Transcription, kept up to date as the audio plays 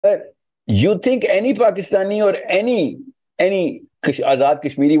You think any Pakistani or any Azad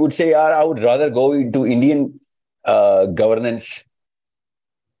Kashmiri would say, "Yaar, I would rather go into Indian governance."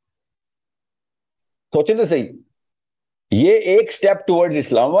 सोचे तो सही, ये एक step towards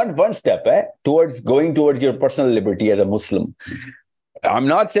इस्लाम, one step है towards going towards your personal liberty as a Muslim. I'm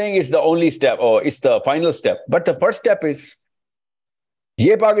not saying it's the only step or it's the final step, but the first step is,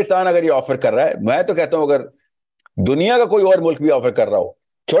 ये पाकिस्तान अगर ये offer कर रहा है, मैं तो कहता हूं अगर दुनिया का कोई और मुल्क भी ऑफर कर रहा हो,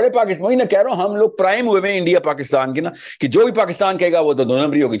 छोड़े पाकिस्तान, वही ना कह रहा हूं, हम लोग प्राइम हुए हैं इंडिया पाकिस्तान के ना, कि जो भी पाकिस्तान कहेगा वो तो 2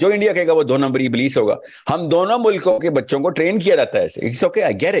 नंबरी होगी, जो इंडिया कहेगा वो 2 नंबरी इबलीस होगा. हम दोनों मुल्कों के बच्चों को ट्रेन किया जाता है ऐसे. It's okay,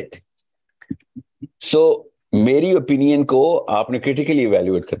 I get it. सो मेरी ओपिनियन को आपने क्रिटिकली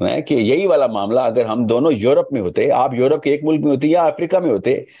इवैल्यूएट करना है कि यही वाला मामला अगर हम दोनों यूरोप में होते, आप यूरोप के एक मुल्क में होती या अफ्रीका में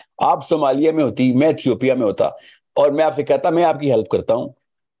होते, आप सोमालिया में होती, मैं इथियोपिया में होता, और मैं आपसे कहता मैं आपकी हेल्प करता हूं,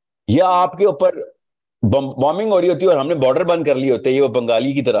 या आपके ऊपर बॉम्बिंग हो रही होती और हमने बॉर्डर बंद कर लिए होते, ये वो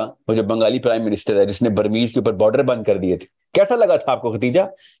बंगाली की तरह, वो जो बंगाली प्राइम मिनिस्टर है जिसने बर्मीज के ऊपर बॉर्डर बंद कर दिए थे. कैसा लगा था आपको खतीजा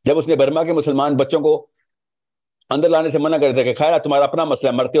जब उसने बर्मा के मुसलमान बच्चों को अंदर लाने से मना कर दिया कि खैर तुम्हारा अपना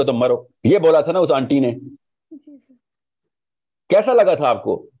मसला, मरते हो तो मरो, ये बोला था ना उस आंटी ने. कैसा लगा था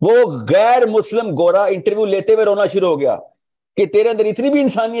आपको? वो गैर मुस्लिम गोरा इंटरव्यू लेते हुए रोना शुरू हो गया कि तेरे अंदर इतनी भी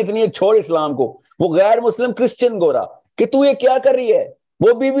इंसानियत नहीं है, छोड़ इस्लाम को. वो गैर मुस्लिम क्रिश्चियन गोरा कि तू ये क्या कर रही है.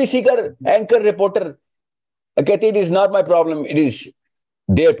 वो बीबीसी का एंकर रिपोर्टर कहती it is not my problem, it is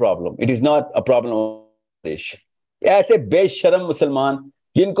their problem, it is not a problem. ऐसे बेशरम मुसलमान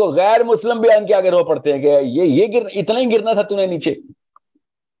जिनको गैर मुस्लिम भी इनके आगे रो पड़ते हैं कि ये इतना ही गिरना था तूने नीचे.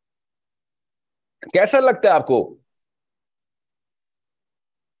 कैसा लगता है आपको?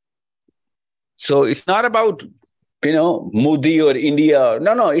 So it's not about, Modi or India.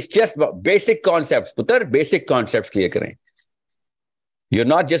 No, it's just basic concepts. Putar, basic concepts clear करें. You're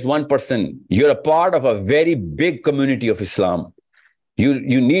not just one person. You're a part of a very big community of Islam.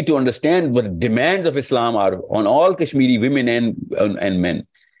 You need to understand what the demands of Islam are on all Kashmiri women and men.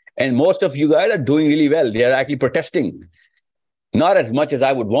 And most of you guys are doing really well. They are actually protesting. Not as much as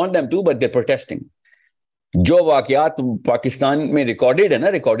I would want them to, but they're protesting. जो वाकयात पाकिस्तान में recorded है ना,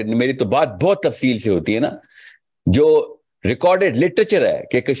 recorded, मेरी तो बात बहुत तफसील से होती है ना, जो रिकॉर्डेड लिटरेचर है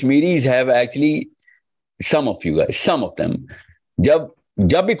कि Kashmiris have actually, some of you guys, some of them,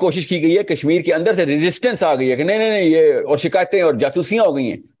 जब भी कोशिश की गई है कश्मीर के अंदर से रेजिस्टेंस आ गई है कि नहीं ये, और शिकायतें और जासूसियां हो गई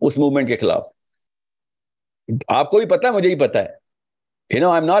हैं उस मूवमेंट के खिलाफ. आपको भी पता है, मुझे भी पता है.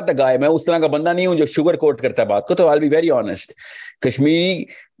 I am not the guy, मैं उस तरह का बंदा नहीं हूं जो शुगर कोट करता है बात को. तो I will be very honest, Kashmiri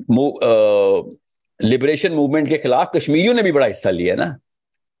liberation movement के खिलाफ कश्मीरियों ने भी बड़ा हिस्सा लिया ना.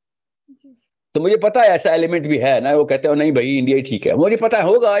 तो मुझे पता है ऐसा एलिमेंट भी है ना, वो कहते हो नहीं भाई इंडिया ही ठीक है. मुझे पता है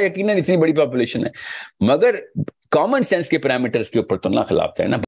होगा यकीनन, इतनी बड़ी पॉपुलेशन है, मगर कॉमन सेंस के पैरामीटर्स के ऊपर तो ना खिलाफ है ना.